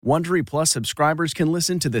Wondery Plus subscribers can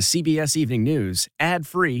listen to the CBS Evening News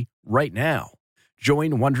ad-free right now.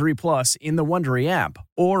 Join Wondery Plus in the Wondery app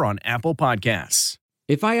or on Apple Podcasts.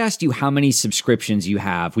 If I asked you how many subscriptions you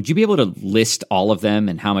have, would you be able to list all of them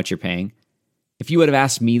and how much you're paying? If you would have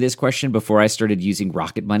asked me this question before I started using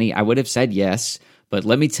Rocket Money, I would have said yes, but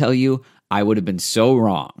let me tell you, I would have been so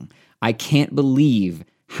wrong. I can't believe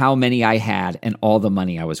how many I had and all the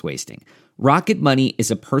money I was wasting. Rocket Money is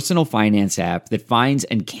a personal finance app that finds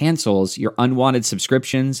and cancels your unwanted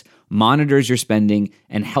subscriptions, monitors your spending,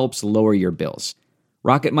 and helps lower your bills.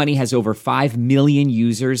 Rocket Money has over 5 million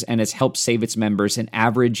users and has helped save its members an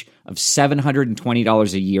average of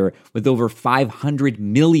 $720 a year with over 500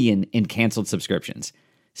 million in canceled subscriptions.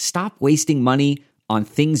 Stop wasting money on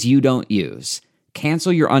things you don't use.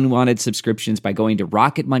 Cancel your unwanted subscriptions by going to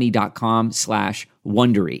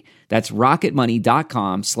rocketmoney.com/Wondery. That's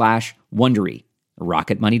rocketmoney.com/Wondery.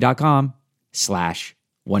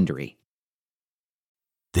 rocketmoney.com/Wondery.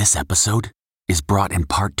 This episode is brought in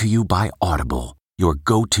part to you by Audible, your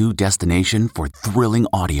go-to destination for thrilling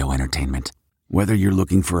audio entertainment. Whether you're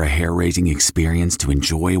looking for a hair-raising experience to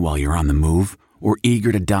enjoy while you're on the move or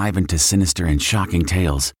eager to dive into sinister and shocking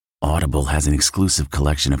tales, Audible has an exclusive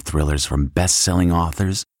collection of thrillers from best-selling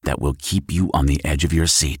authors that will keep you on the edge of your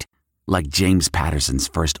seat. Like James Patterson's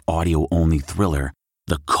first audio-only thriller,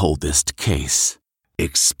 The Coldest Case.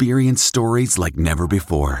 Experience stories like never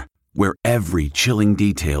before, where every chilling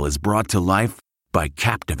detail is brought to life by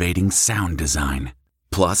captivating sound design.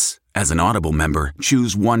 Plus, as an Audible member,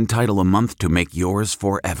 choose one title a month to make yours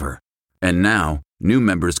forever. And now, new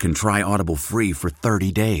members can try Audible free for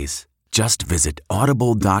 30 days. Just visit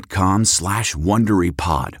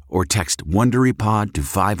audible.com/WonderyPod or text WonderyPod to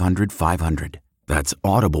 500-500. That's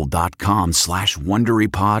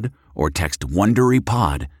audible.com/WonderyPod or text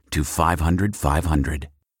WonderyPod to 500-500.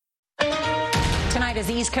 Tonight, as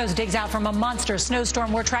the East Coast digs out from a monster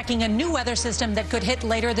snowstorm, we're tracking a new weather system that could hit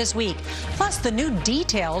later this week. Plus, the new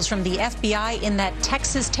details from the FBI in that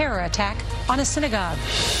Texas terror attack on a synagogue.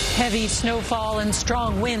 Heavy snowfall and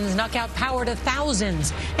strong winds knock out power to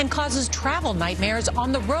thousands and causes travel nightmares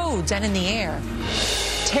on the roads and in the air.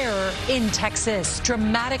 Terror in Texas.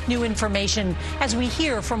 Dramatic new information as we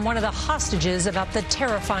hear from one of the hostages about the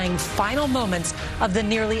terrifying final moments of the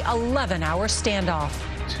nearly 11-hour standoff.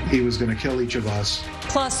 He was going to kill each of us.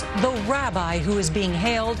 Plus, the rabbi who is being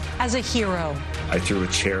hailed as a hero. I threw a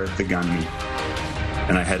chair at the gunman,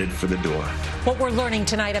 and I headed for the door. What we're learning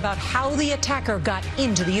tonight about how the attacker got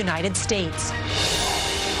into the United States.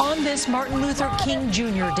 On this Martin Luther King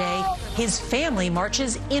Jr. Day, his family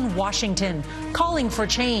marches in Washington, calling for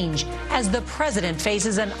change as the president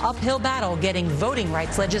faces an uphill battle getting voting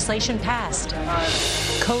rights legislation passed.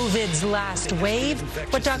 COVID's last wave,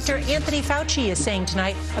 what Dr. Anthony Fauci is saying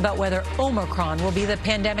tonight about whether Omicron will be the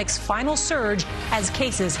pandemic's final surge as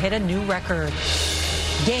cases hit a new record.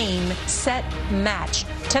 Game, set, match.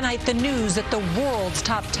 Tonight, the news that the world's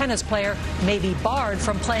top tennis player may be barred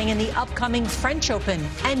from playing in the upcoming French Open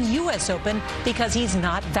and U.S. Open because he's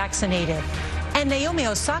not vaccinated. And Naomi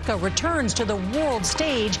Osaka returns to the world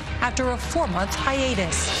stage after a 4-month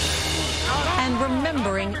hiatus. And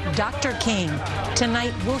remembering Dr. King.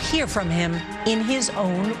 Tonight, we'll hear from him in his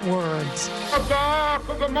own words. The dark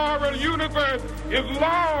of the moral universe is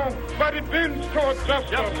long, but it bends toward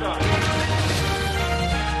justice.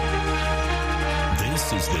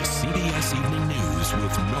 Yes, this is the CBS Evening News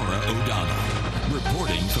with Norah O'Donnell,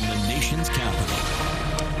 reporting from the nation's capital.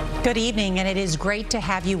 Good evening, and it is great to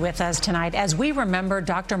have you with us tonight as we remember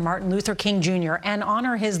Dr. Martin Luther King Jr. and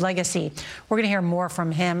honor his legacy. We're going to hear more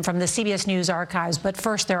from him from the CBS News archives, but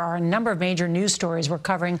first there are a number of major news stories we're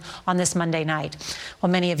covering on this Monday night.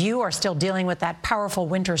 While many of you are still dealing with that powerful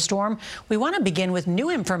winter storm, we want to begin with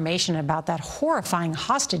new information about that horrifying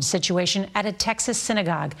hostage situation at a Texas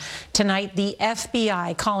synagogue. Tonight, the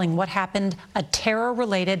FBI calling what happened a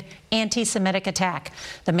terror-related anti-Semitic attack.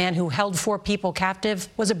 The man who held 4 people captive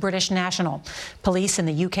was a British national. Police in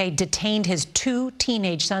the UK detained his 2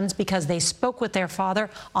 teenage sons because they spoke with their father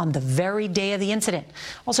on the very day of the incident.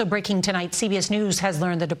 Also breaking tonight, CBS News has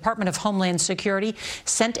learned the Department of Homeland Security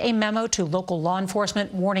sent a memo to local law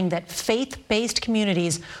enforcement warning that faith-based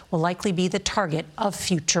communities will likely be the target of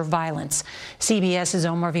future violence. CBS's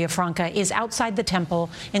Omar Villafranca is outside the temple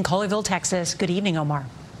in Colleyville, Texas. Good evening, Omar.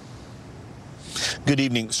 Good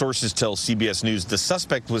evening. Sources tell CBS News the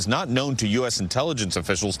suspect was not known to U.S. intelligence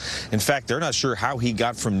officials. In fact, they're not sure how he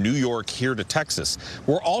got from New York here to Texas.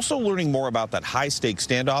 We're also learning more about that high-stakes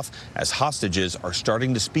standoff as hostages are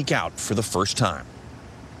starting to speak out for the first time.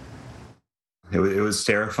 It was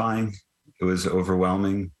terrifying. It was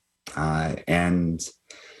overwhelming. And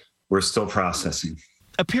we're still processing.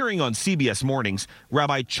 Appearing on CBS Mornings,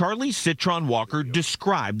 Rabbi Charlie Citron Walker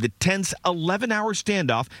described the tense 11-hour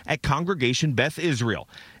standoff at Congregation Beth Israel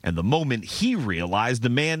and the moment he realized the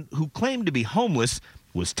man who claimed to be homeless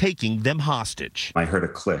was taking them hostage. I heard a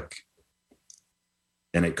click,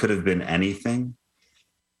 and it could have been anything,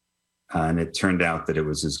 and it turned out that it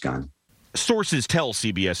was his gun. Sources tell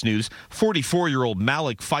CBS News 44-year-old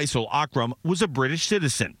Malik Faisal Akram was a British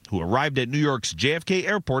citizen who arrived at New York's JFK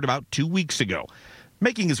airport about 2 weeks ago.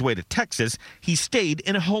 Making his way to Texas, he stayed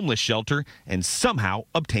in a homeless shelter and somehow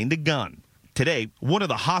obtained a gun. Today, one of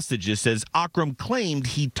the hostages says Akram claimed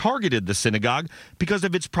he targeted the synagogue because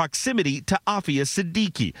of its proximity to Afia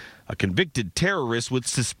Siddiqui, a convicted terrorist with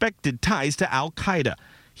suspected ties to al-Qaeda.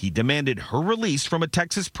 He demanded her release from a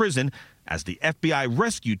Texas prison as the FBI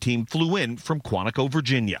rescue team flew in from Quantico,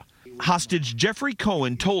 Virginia. Hostage Jeffrey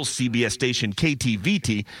Cohen told CBS station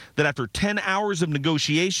KTVT that after 10 hours of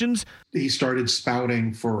negotiations, he started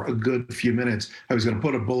spouting for a good few minutes. I was going to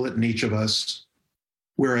put a bullet in each of us.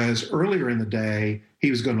 Whereas earlier in the day, he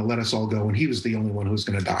was going to let us all go and he was the only one who was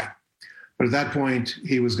going to die. But at that point,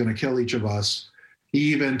 he was going to kill each of us. He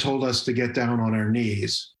even told us to get down on our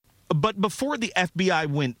knees. But before the FBI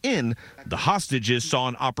went in, the hostages saw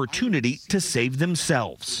an opportunity to save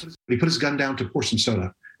themselves. He put his gun down to pour some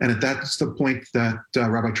soda. And that's the point that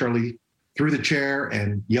Rabbi Charlie threw the chair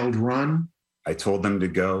and yelled, "Run." I told them to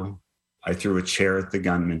go. I threw a chair at the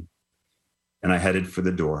gunman, and I headed for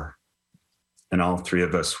the door. And all three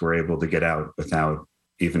of us were able to get out without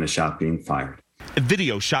even a shot being fired. A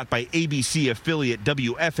video shot by ABC affiliate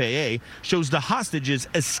WFAA shows the hostages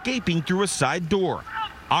escaping through a side door.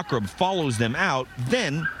 Akram follows them out,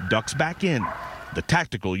 then ducks back in. The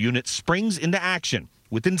tactical unit springs into action.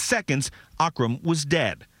 Within seconds, Akram was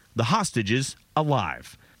dead. The hostages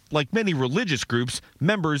alive. Like many religious groups,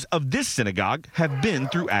 members of this synagogue have been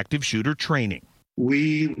through active shooter training.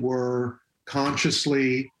 We were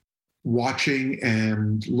consciously watching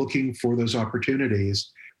and looking for those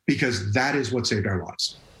opportunities because that is what saved our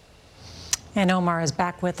lives. And Omar is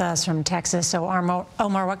back with us from Texas. So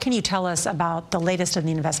Omar, what can you tell us about the latest in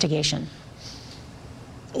the investigation?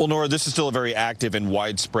 Well, Nora, this is still a very active and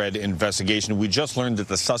widespread investigation. We just learned that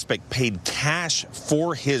the suspect paid cash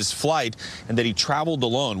for his flight and that he traveled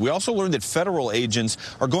alone. We also learned that federal agents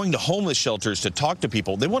are going to homeless shelters to talk to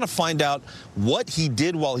people. They want to find out what he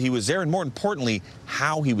did while he was there and, more importantly,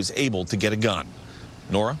 how he was able to get a gun.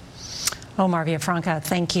 Nora? Omar Villafranca,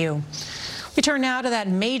 thank you. We turn now to that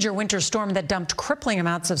major winter storm that dumped crippling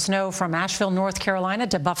amounts of snow from Asheville, North Carolina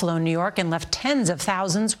to Buffalo, New York, and left tens of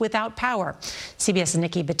thousands without power. CBS's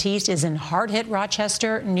Nikki Batiste is in hard-hit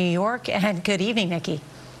Rochester, New York. And good evening, Nikki.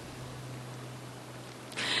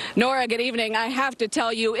 Nora, good evening. I have to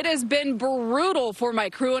tell you, it has been brutal for my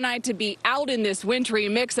crew and I to be out in this wintry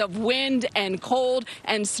mix of wind and cold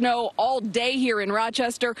and snow all day here in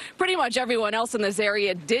Rochester. Pretty much everyone else in this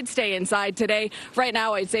area did stay inside today. Right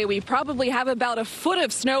now, I'd say we probably have about a foot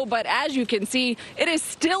of snow, but as you can see, it is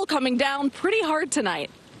still coming down pretty hard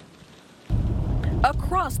tonight.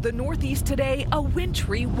 Across the Northeast today, a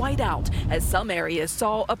wintry whiteout, as some areas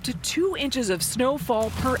saw up to 2 inches of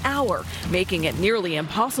snowfall per hour, making it nearly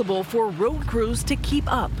impossible for road crews to keep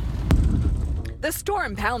up. The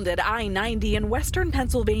storm pounded I-90 in western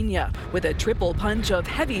Pennsylvania with a triple punch of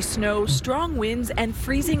heavy snow, strong winds, and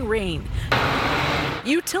freezing rain.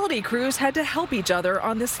 Utility crews had to help each other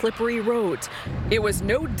on the slippery roads. It was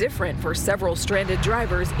no different for several stranded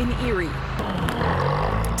drivers in Erie.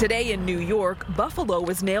 Today in New York, Buffalo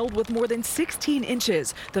was nailed with more than 16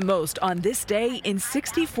 inches, the most on this day in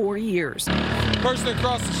 64 years. Person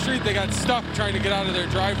across the street, they got stuck trying to get out of their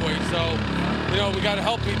driveway, so, we got to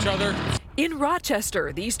help each other. In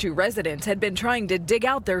Rochester, these two residents had been trying to dig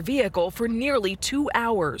out their vehicle for nearly 2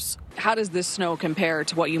 hours. How does this snow compare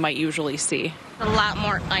to what you might usually see? A lot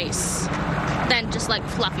more ice than just like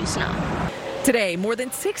fluffy snow. Today, more than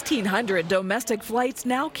 1,600 domestic flights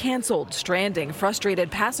now canceled, stranding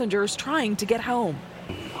frustrated passengers trying to get home.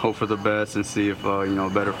 Hope for the best and see if,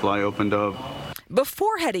 a better flight opened up.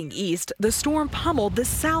 Before heading east, the storm pummeled the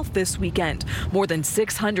South this weekend. More than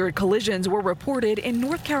 600 collisions were reported in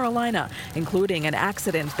North Carolina, including an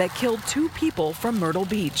accident that killed 2 people from Myrtle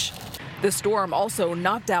Beach. The storm also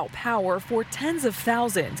knocked out power for tens of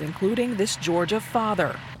thousands, including this Georgia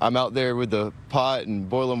father. I'm out there with the pot and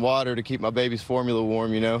boiling water to keep my baby's formula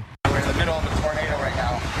warm, We're in the middle of a tornado right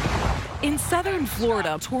now. In southern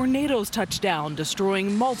Florida, tornadoes touched down,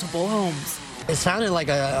 destroying multiple homes. It sounded like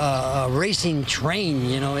a racing train,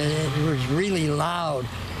 it was really loud,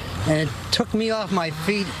 and it took me off my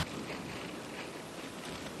feet.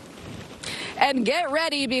 And get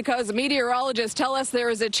ready because meteorologists tell us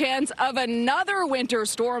there is a chance of another winter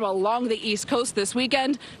storm along the East Coast this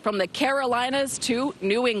weekend from the Carolinas to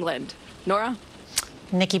New England. Nora?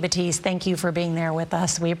 Nikki Batiste, thank you for being there with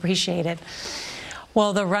us. We appreciate it.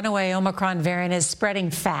 Well, the runaway Omicron variant is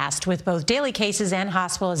spreading fast with both daily cases and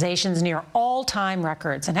hospitalizations near all-time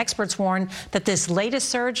records. And experts warn that this latest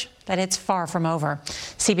surge, that it's far from over.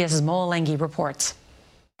 CBS's Mola Lenghi reports.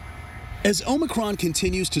 As Omicron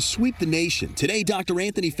continues to sweep the nation, today Dr.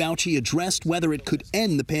 Anthony Fauci addressed whether it could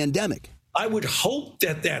end the pandemic. I would hope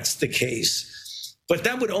that that's the case, but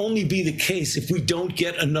that would only be the case if we don't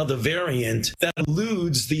get another variant that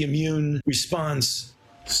eludes the immune response.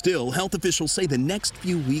 Still, health officials say the next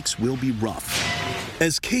few weeks will be rough.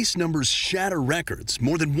 As case numbers shatter records,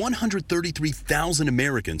 more than 133,000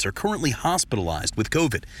 Americans are currently hospitalized with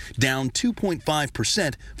COVID, down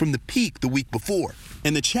 2.5% from the peak the week before.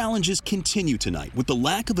 And the challenges continue tonight with the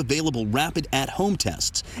lack of available rapid at-home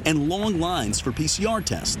tests and long lines for PCR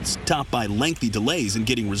tests, topped by lengthy delays in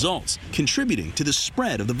getting results, contributing to the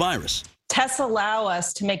spread of the virus. Tests allow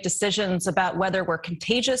us to make decisions about whether we're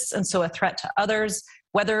contagious and so a threat to others,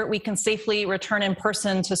 whether we can safely return in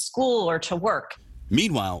person to school or to work.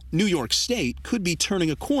 Meanwhile, New York State could be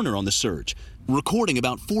turning a corner on the surge, recording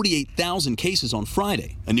about 48,000 cases on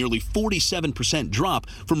Friday, a nearly 47% drop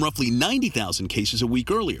from roughly 90,000 cases a week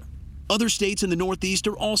earlier. Other states in the Northeast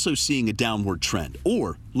are also seeing a downward trend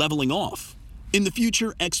or leveling off. In the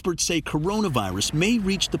future, experts say coronavirus may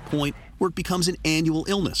reach the point where it becomes an annual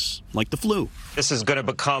illness, like the flu. This is going to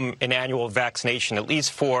become an annual vaccination, at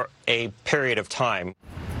least for a period of time.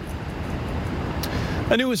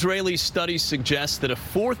 A new Israeli study suggests that a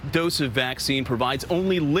fourth dose of vaccine provides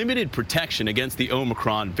only limited protection against the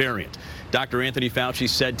Omicron variant. Dr. Anthony Fauci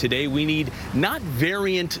said today we need not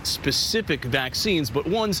variant-specific vaccines, but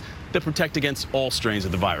ones that protect against all strains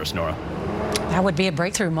of the virus, Nora. That would be a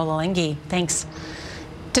breakthrough, Mola Lenghi. Thanks.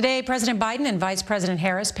 Today, President Biden and Vice President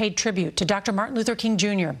Harris paid tribute to Dr. Martin Luther King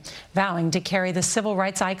Jr., vowing to carry the civil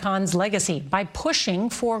rights icon's legacy by pushing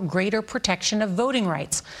for greater protection of voting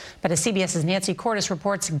rights. But as CBS's Nancy Cordes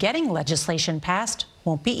reports, getting legislation passed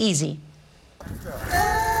won't be easy.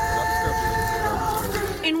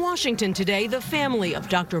 In Washington today, the family of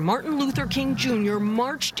Dr. Martin Luther King Jr.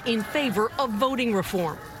 marched in favor of voting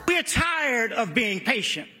reform. We're tired of being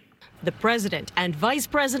patient. The president and vice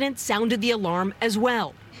president sounded the alarm as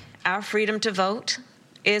well. Our freedom to vote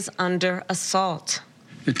is under assault.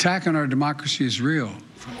 The attack on our democracy is real.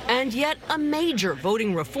 And yet a major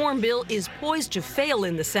voting reform bill is poised to fail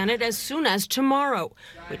in the Senate as soon as tomorrow,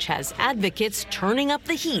 which has advocates turning up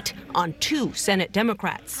the heat on two Senate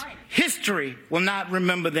Democrats. History will not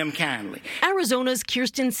remember them kindly. Arizona's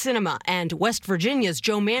Kyrsten Sinema and West Virginia's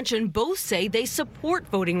Joe Manchin both say they support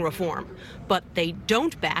voting reform, but they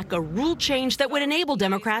don't back a rule change that would enable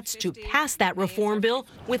Democrats to pass that reform bill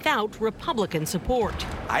without Republican support.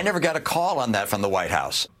 I never got a call on that from the White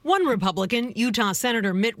House. One Republican, Utah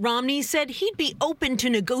Senator Mitt Romney, said he'd be open to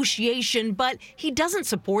negotiation, but he doesn't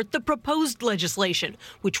support the proposed legislation,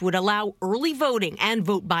 which would allow early voting and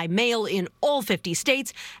vote by mail in all 50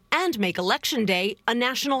 states and make Election Day a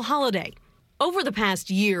national holiday. Over the past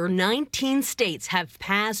year, 19 states have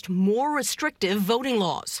passed more restrictive voting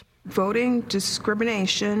laws. Voting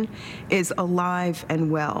discrimination is alive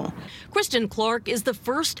and well. Kristen Clark is the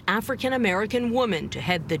first African-American woman to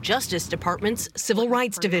head the Justice Department's Civil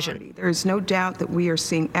Rights Division. There is no doubt that we are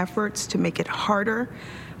seeing efforts to make it harder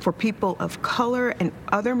for people of color and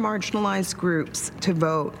other marginalized groups to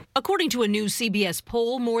vote. According to a new CBS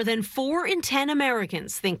poll, more than 4 in 10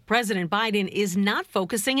 Americans think President Biden is not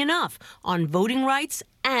focusing enough on voting rights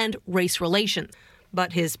and race relations.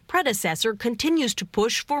 But his predecessor continues to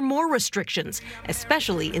push for more restrictions,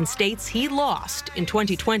 especially in states he lost in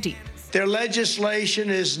 2020. Their legislation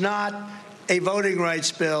is not a voting rights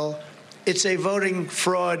bill. It's a voting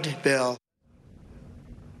fraud bill.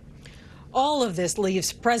 All of this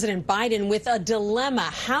leaves President Biden with a dilemma: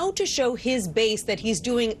 how to show his base that he's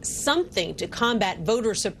doing something to combat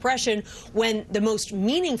voter suppression when the most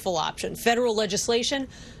meaningful option, federal legislation,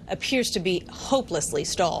 appears to be hopelessly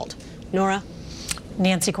stalled. Nora?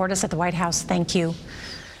 Nancy Cordes at the White House, thank you.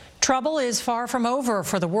 Trouble is far from over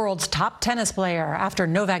for the world's top tennis player after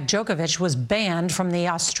Novak Djokovic was banned from the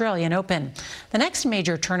Australian Open. The next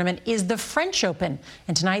major tournament is the French Open,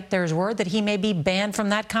 and tonight there's word that he may be banned from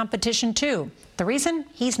that competition too. The reason?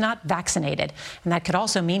 He's not vaccinated, and that could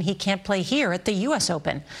also mean he can't play here at the U.S.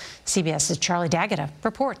 Open. CBS's Charlie D'Agata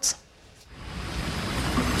reports.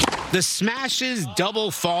 The smashes,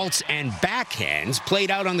 double faults, and backhands played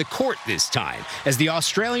out on the court this time as the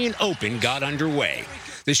Australian Open got underway.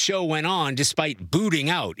 The show went on despite booting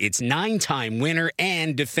out its 9-time winner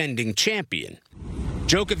and defending champion.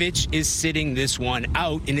 Djokovic is sitting this one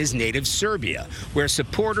out in his native Serbia, where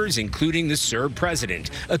supporters, including the Serb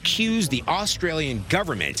president, accuse the Australian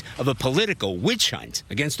government of a political witch hunt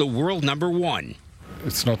against the world #1.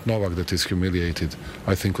 It's not Novak that is humiliated.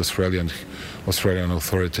 I think Australian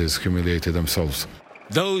authorities humiliated themselves.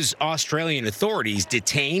 Those Australian authorities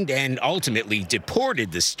detained and ultimately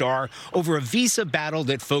deported the star over a visa battle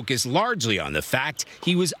that focused largely on the fact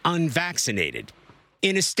he was unvaccinated.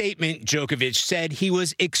 In a statement, Djokovic said he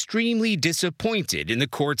was extremely disappointed in the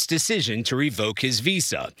court's decision to revoke his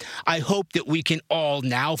visa. I hope that we can all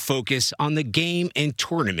now focus on the game and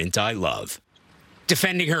tournament I love.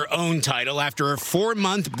 Defending her own title after a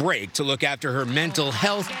 4-month break to look after her mental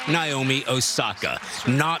health, Naomi Osaka,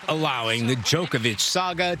 not allowing the Djokovic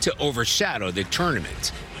saga to overshadow the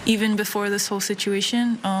tournament. Even before this whole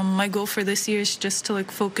situation, my goal for this year is just to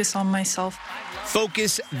focus on myself.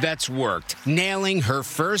 Focus that's worked, nailing her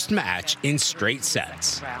first match in straight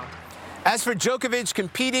sets. As for Djokovic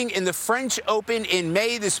competing in the French Open in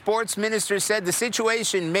May, the sports minister said the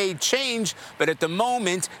situation may change, but at the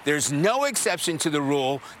moment, there's no exception to the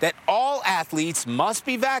rule that all athletes must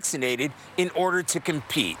be vaccinated in order to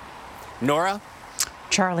compete. Nora?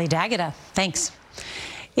 Charlie D'Agata, thanks.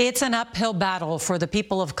 It's an uphill battle for the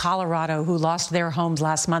people of Colorado who lost their homes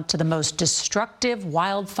last month to the most destructive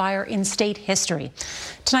wildfire in state history.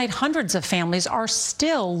 Tonight, hundreds of families are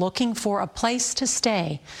still looking for a place to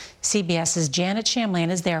stay. CBS's Janet Shamlian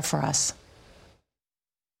is there for us.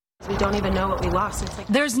 We don't even know what we lost.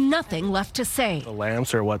 There's nothing left to say. The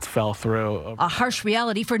lamps are what fell through. A harsh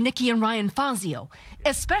reality for Nikki and Ryan Fazio,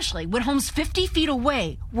 especially when homes 50 feet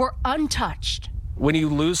away were untouched. When you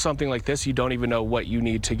lose something like this, you don't even know what you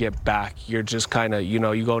need to get back. You're just kind of, you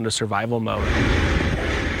go into survival mode.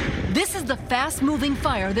 This is the fast-moving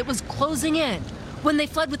fire that was closing in when they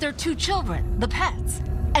fled with their 2 children, the pets,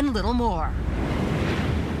 and little more.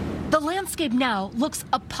 The landscape now looks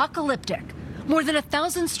apocalyptic. More than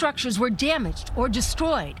 1,000 structures were damaged or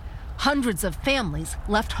destroyed. Hundreds of families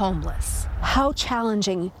left homeless. How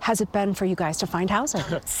challenging has it been for you guys to find housing?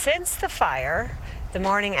 Since the fire, the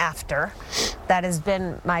morning after, that has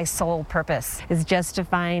been my sole purpose, is just to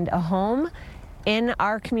find a home in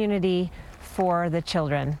our community for the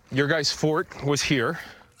children. Your guys' fort was here.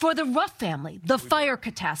 For the Ruff family, the fire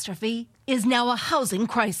catastrophe is now a housing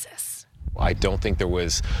crisis. I don't think there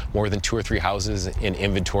was more than 2 or 3 houses in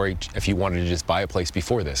inventory if you wanted to just buy a place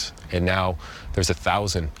before this. And now there's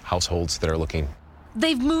 1,000 households that are looking.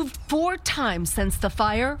 They've moved 4 times since the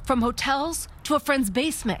fire, from hotels to a friend's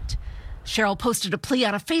basement. Cheryl posted a plea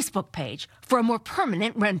on a Facebook page for a more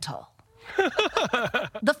permanent rental.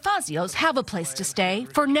 The Fazios have a place to stay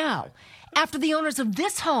for now, after the owners of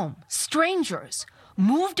this home, strangers,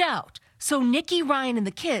 moved out so Nikki, Ryan, and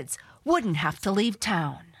the kids wouldn't have to leave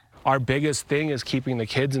town. Our biggest thing is keeping the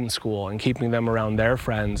kids in school and keeping them around their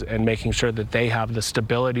friends and making sure that they have the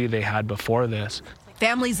stability they had before this.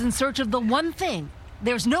 Families in search of the one thing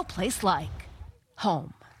there's no place like: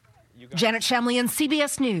 home. Janet Shamlian,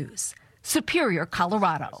 CBS News, Superior,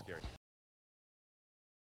 Colorado.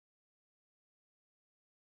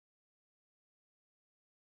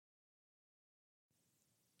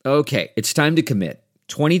 Okay, it's time to commit.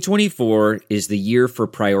 2024 is the year for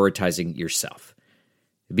prioritizing yourself.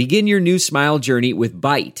 Begin your new smile journey with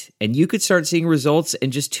Byte, and you could start seeing results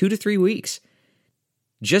in just 2 to 3 weeks.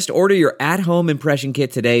 Just order your at-home impression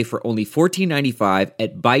kit today for only $14.95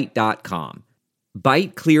 at Byte.com.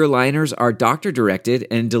 Byte clear liners are doctor-directed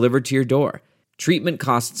and delivered to your door. Treatment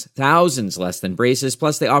costs thousands less than braces,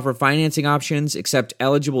 plus they offer financing options, accept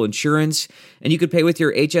eligible insurance, and you could pay with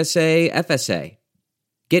your HSA, FSA.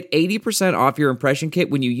 Get 80% off your impression kit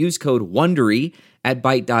when you use code WONDERY at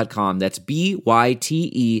Byte.com. That's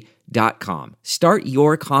BYTE.com. Start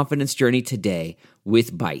your confidence journey today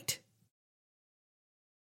with Byte.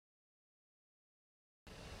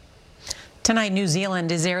 Tonight, New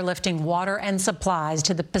Zealand is airlifting water and supplies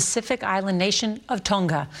to the Pacific island nation of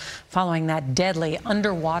Tonga following that deadly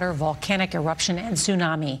underwater volcanic eruption and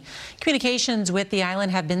tsunami. Communications with the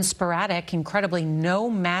island have been sporadic. Incredibly, no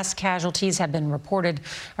mass casualties have been reported.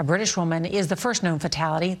 A British woman is the first known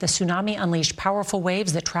fatality. The tsunami unleashed powerful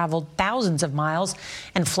waves that traveled thousands of miles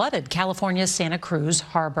and flooded California's Santa Cruz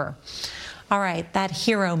harbor. All right, that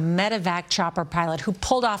hero medevac chopper pilot who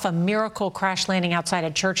pulled off a miracle crash landing outside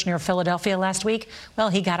a church near Philadelphia last week, well,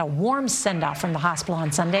 he got a warm send-off from the hospital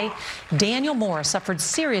on Sunday. Daniel Moore suffered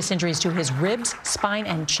serious injuries to his ribs, spine,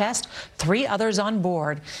 and chest. 3 others on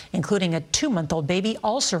board, including a 2-month-old baby,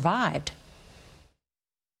 all survived.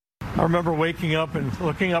 I remember waking up and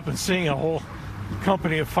looking up and seeing a whole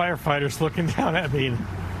company of firefighters looking down at me.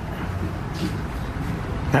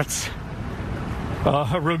 That's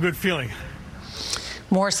a real good feeling.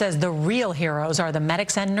 Moore says the real heroes are the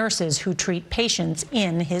medics and nurses who treat patients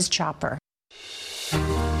in his chopper.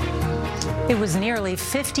 It was nearly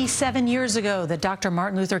 57 years ago that Dr.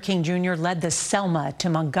 Martin Luther King Jr. led the Selma to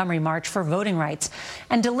Montgomery March for voting rights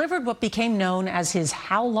and delivered what became known as his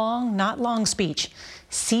How Long, Not Long speech.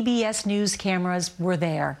 CBS News cameras were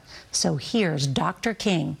there. So here's Dr.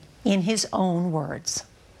 King in his own words.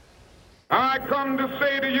 I come to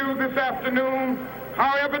say to you this afternoon,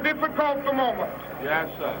 however difficult the moment, yes,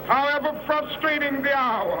 sir, however frustrating the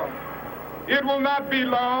hour, it will not be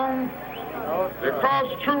long, because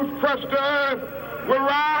truth crushed to earth will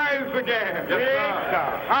rise again. Yes,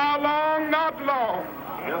 sir. How long? Not long.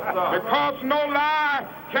 Yes, sir. Because no lie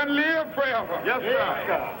can live forever. Yes, sir.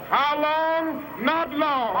 How long? Not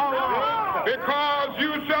long. Yes, because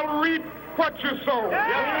you shall reap what you sow.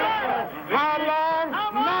 Yes, how long?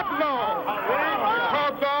 Not long.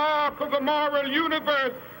 Because the arc of the moral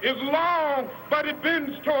universe is long, but it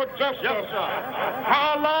bends toward justice. Yes,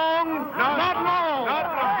 how long? Not long.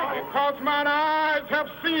 Because mine eyes have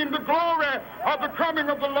seen the glory of the coming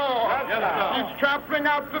of the Lord. Yes, he's trampling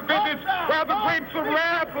out the village where the grapes of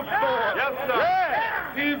wrath are stored. Yes,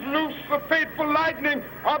 he's loosed the fateful lightning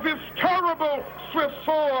of his terrible swift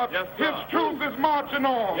sword. Yes, his truth is marching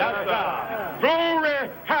on. Yes, glory,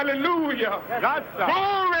 hallelujah. Yes,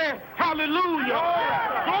 glory, hallelujah.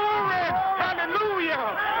 Glory,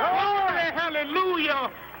 hallelujah. Glory, hallelujah.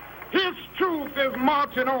 His truth is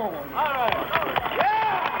marching on.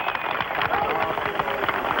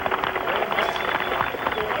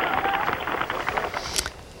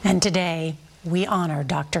 And today, we honor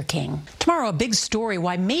Dr. King. Tomorrow, a big story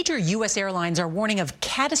why major U.S. airlines are warning of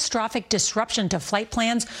catastrophic disruption to flight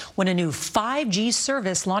plans when a new 5G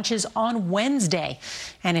service launches on Wednesday.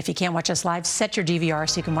 And if you can't watch us live, set your DVR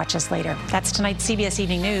so you can watch us later. That's tonight's CBS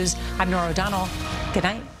Evening News. I'm Norah O'Donnell. Good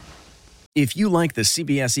night. If you like the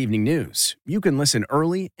CBS Evening News, you can listen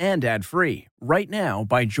early and ad-free right now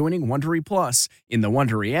by joining Wondery Plus in the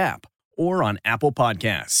Wondery app or on Apple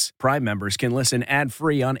Podcasts. Prime members can listen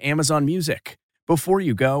ad-free on Amazon Music. Before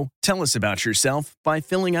you go, tell us about yourself by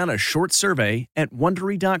filling out a short survey at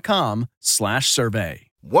Wondery.com/survey.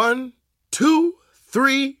 1, 2,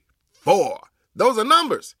 3, 4. Those are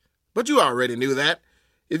numbers, but you already knew that.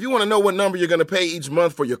 If you want to know what number you're going to pay each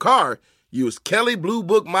month for your car, use Kelley Blue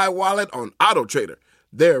Book My Wallet on AutoTrader.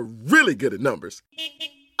 They're really good at numbers.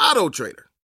 AutoTrader.